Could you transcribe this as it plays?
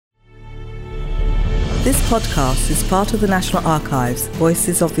This podcast is part of the National Archives'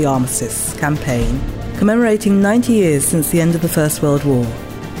 Voices of the Armistice campaign, commemorating 90 years since the end of the First World War.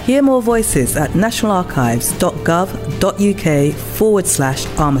 Hear more voices at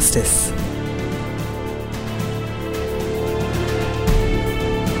nationalarchives.gov.uk/armistice.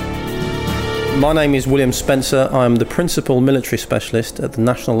 My name is William Spencer. I am the Principal Military Specialist at the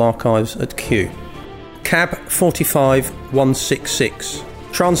National Archives at Kew. Cab 45166.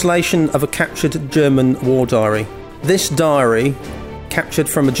 Translation of a captured German war diary. This diary, captured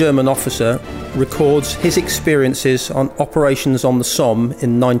from a German officer, records his experiences on operations on the Somme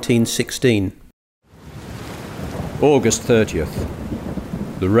in 1916. August 30th.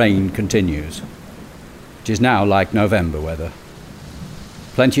 The rain continues. It is now like November weather.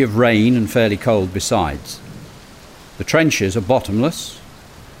 Plenty of rain and fairly cold besides. The trenches are bottomless.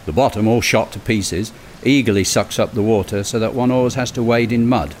 The bottom, all shot to pieces, eagerly sucks up the water so that one always has to wade in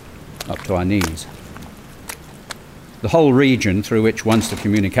mud up to our knees. The whole region through which once the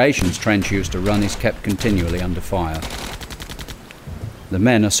communications trench used to run is kept continually under fire. The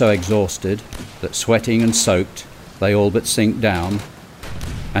men are so exhausted that, sweating and soaked, they all but sink down,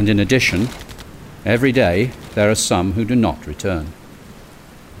 and in addition, every day there are some who do not return.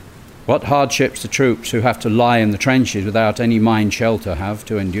 What hardships the troops who have to lie in the trenches without any mine shelter have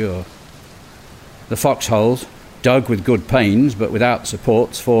to endure. The foxholes, dug with good pains but without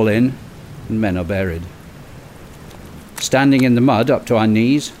supports, fall in, and men are buried. Standing in the mud up to our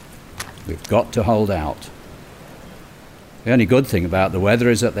knees, we've got to hold out. The only good thing about the weather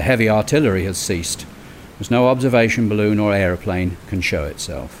is that the heavy artillery has ceased, as no observation balloon or aeroplane can show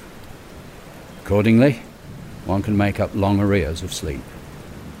itself. Accordingly, one can make up long arrears of sleep.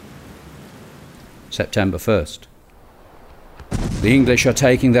 September 1st. The English are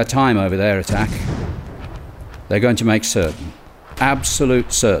taking their time over their attack. They're going to make certain,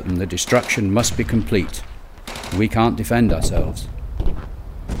 absolute certain, the destruction must be complete. We can't defend ourselves.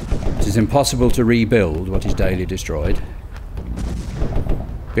 It is impossible to rebuild what is daily destroyed.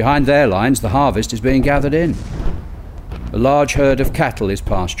 Behind their lines, the harvest is being gathered in. A large herd of cattle is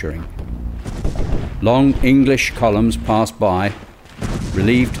pasturing. Long English columns pass by.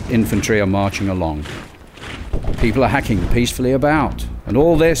 Relieved infantry are marching along. People are hacking peacefully about, and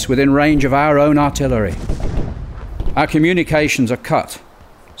all this within range of our own artillery. Our communications are cut,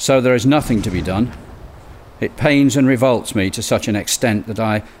 so there is nothing to be done. It pains and revolts me to such an extent that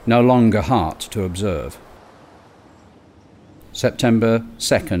I no longer heart to observe. September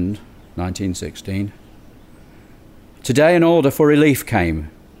 2nd, 1916. Today an order for relief came.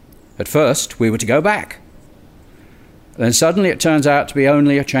 At first we were to go back. Then suddenly it turns out to be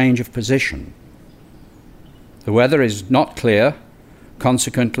only a change of position. The weather is not clear.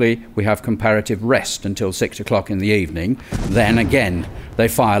 Consequently, we have comparative rest until 6 o'clock in the evening. Then again, they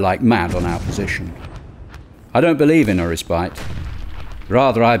fire like mad on our position. I don't believe in a respite.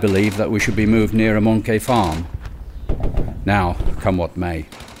 Rather, I believe that we should be moved nearer Moncay Farm. Now, come what may.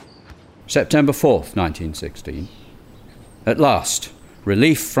 September 4th, 1916. At last,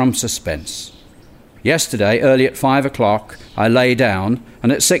 relief from suspense. Yesterday, early at 5 o'clock, I lay down,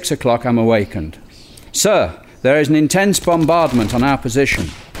 and at 6 o'clock I'm awakened. Sir, there is an intense bombardment on our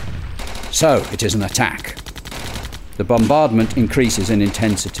position. So, it is an attack. The bombardment increases in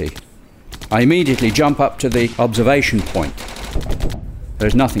intensity. I immediately jump up to the observation point. There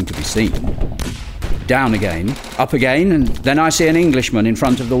is nothing to be seen. Down again, up again, and then I see an Englishman in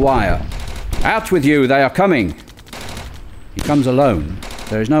front of the wire. Out with you, they are coming. He comes alone.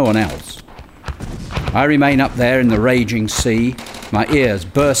 There is no one else. I remain up there in the raging sea, my ears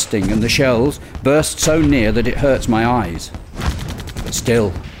bursting, and the shells burst so near that it hurts my eyes. But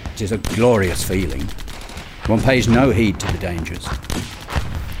still, it is a glorious feeling. One pays no heed to the dangers.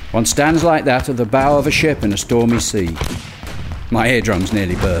 One stands like that at the bow of a ship in a stormy sea. My eardrums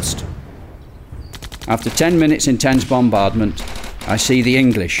nearly burst. After 10 minutes intense bombardment, I see the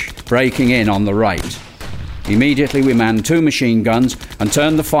English breaking in on the right. Immediately we man 2 machine guns and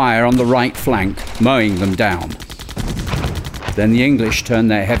turn the fire on the right flank, mowing them down. Then the English turn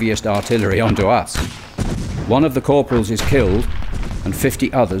their heaviest artillery onto us. One of the corporals is killed and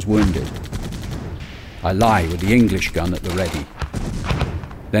 50 others wounded. I lie with the English gun at the ready.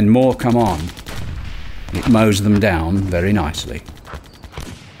 Then more come on. It mows them down very nicely.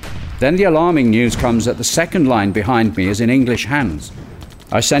 Then the alarming news comes that the second line behind me is in English hands.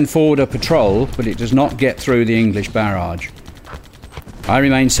 I send forward a patrol, but it does not get through the English barrage. I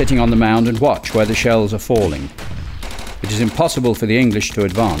remain sitting on the mound and watch where the shells are falling. It is impossible for the English to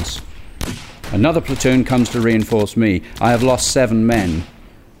advance. Another platoon comes to reinforce me. I have lost 7 men.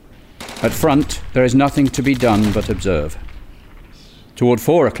 At front, there is nothing to be done but observe. Toward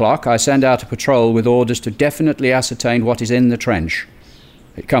 4 o'clock, I send out a patrol with orders to definitely ascertain what is in the trench.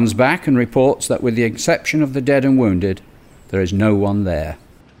 It comes back and reports that with the exception of the dead and wounded, there is no one there.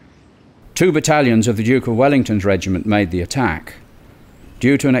 2 battalions of the Duke of Wellington's regiment made the attack.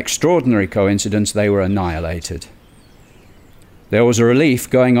 Due to an extraordinary coincidence, they were annihilated. There was a relief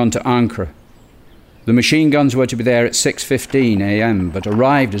going on to Ancre. The machine guns were to be there at 6:15 a.m, but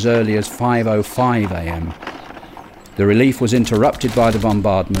arrived as early as 5:05 a.m. The relief was interrupted by the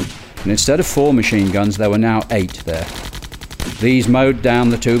bombardment, and instead of 4 machine guns, there were now 8 there. These mowed down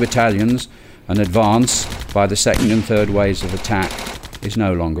the 2 battalions, and advance by the 2nd and 3rd waves of attack is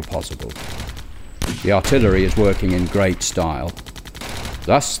no longer possible. The artillery is working in great style.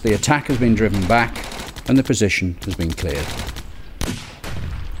 Thus, the attack has been driven back, and the position has been cleared.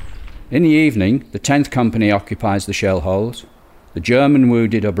 In the evening, the 10th Company occupies the shell holes. The German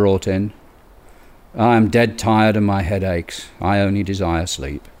wounded are brought in. I am dead tired and my head aches. I only desire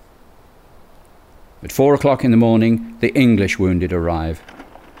sleep. At 4 o'clock in the morning, the English wounded arrive.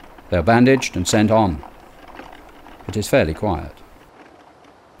 They are bandaged and sent on. It is fairly quiet.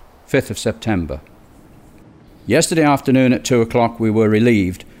 5th of September. Yesterday afternoon at 2 o'clock we were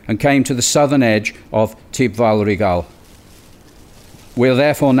relieved and came to the southern edge of Thiepval-Rigal. We are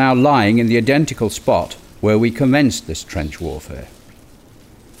therefore now lying in the identical spot where we commenced this trench warfare.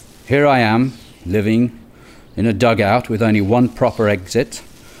 Here I am, living in a dugout with only one proper exit,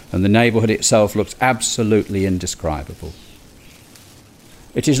 and the neighbourhood itself looks absolutely indescribable.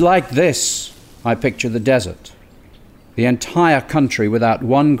 It is like this I picture the desert. The entire country without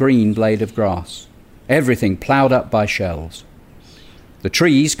one green blade of grass, everything ploughed up by shells. The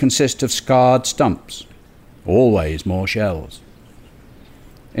trees consist of scarred stumps, always more shells.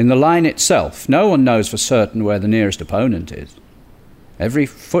 In the line itself, no one knows for certain where the nearest opponent is. Every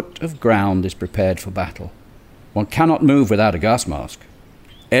foot of ground is prepared for battle. One cannot move without a gas mask.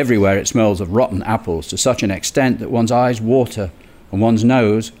 Everywhere it smells of rotten apples to such an extent that one's eyes water and one's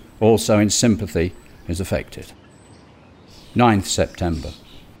nose, also in sympathy, is affected. 9th September.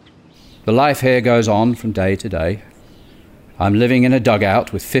 The life here goes on from day to day. I'm living in a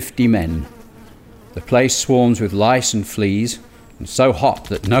dugout with 50 men. The place swarms with lice and fleas, and so hot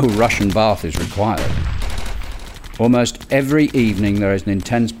that no Russian bath is required. Almost every evening there is an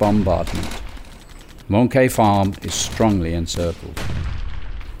intense bombardment. Moncay Farm is strongly encircled.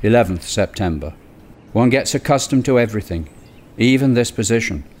 11th September. One gets accustomed to everything, even this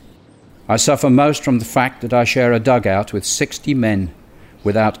position. I suffer most from the fact that I share a dugout with 60 men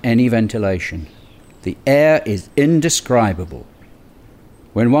without any ventilation. The air is indescribable.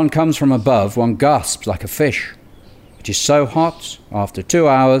 When one comes from above, one gasps like a fish. It is so hot, after 2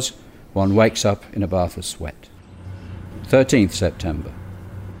 hours, one wakes up in a bath of sweat. 13th September.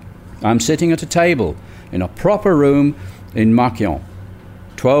 I'm sitting at a table in a proper room in Marquion,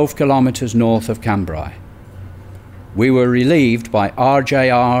 12 kilometres north of Cambrai. We were relieved by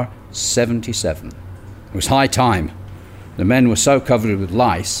RJR 77. It was high time. The men were so covered with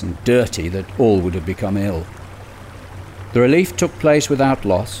lice and dirty that all would have become ill. The relief took place without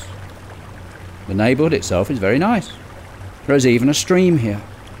loss. The neighbourhood itself is very nice. There is even a stream here.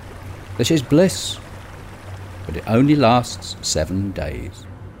 This is bliss, but it only lasts 7 days.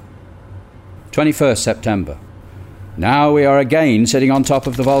 21st September. Now we are again sitting on top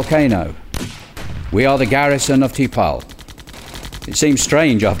of the volcano. We are the garrison of Thiepval. It seems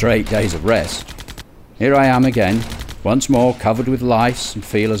strange after 8 days of rest. Here I am again, once more covered with lice and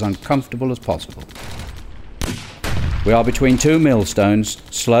feel as uncomfortable as possible. We are between 2 millstones,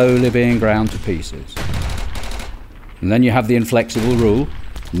 slowly being ground to pieces. And then you have the inflexible rule: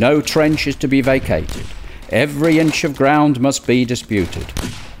 no trench is to be vacated. Every inch of ground must be disputed.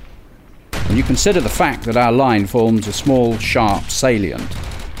 When you consider the fact that our line forms a small, sharp salient,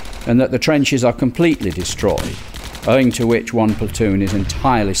 and that the trenches are completely destroyed, owing to which one platoon is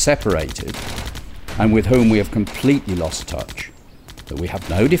entirely separated, and with whom we have completely lost touch, that we have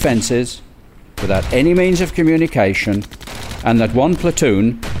no defences, without any means of communication, and that one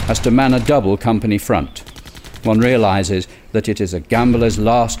platoon has to man a double company front, one realises that it is a gambler's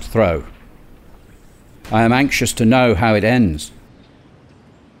last throw. I am anxious to know how it ends.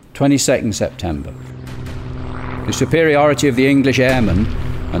 22nd September. The superiority of the English airmen,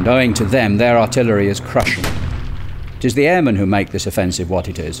 and owing to them their artillery, is crushing. It is the airmen who make this offensive what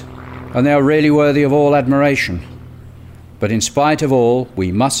it is, and they are really worthy of all admiration. But in spite of all,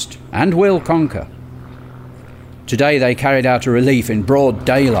 we must and will conquer. Today they carried out a relief in broad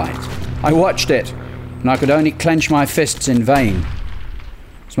daylight. I watched it, and I could only clench my fists in vain.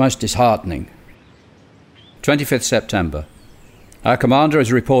 It's most disheartening. 25th September. Our commander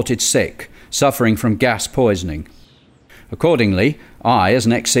is reported sick, suffering from gas poisoning. Accordingly, I, as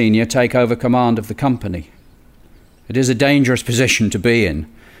next senior, take over command of the company. It is a dangerous position to be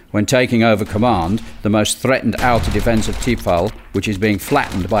in, when taking over command, the most threatened outer defence of Tipal, which is being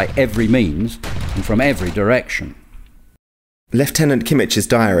flattened by every means and from every direction. Lieutenant Kimmich's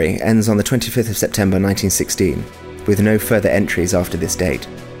diary ends on the 25th of September 1916, with no further entries after this date.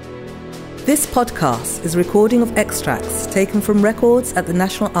 This podcast is a recording of extracts taken from records at the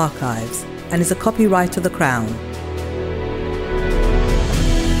National Archives and is a copyright of the Crown.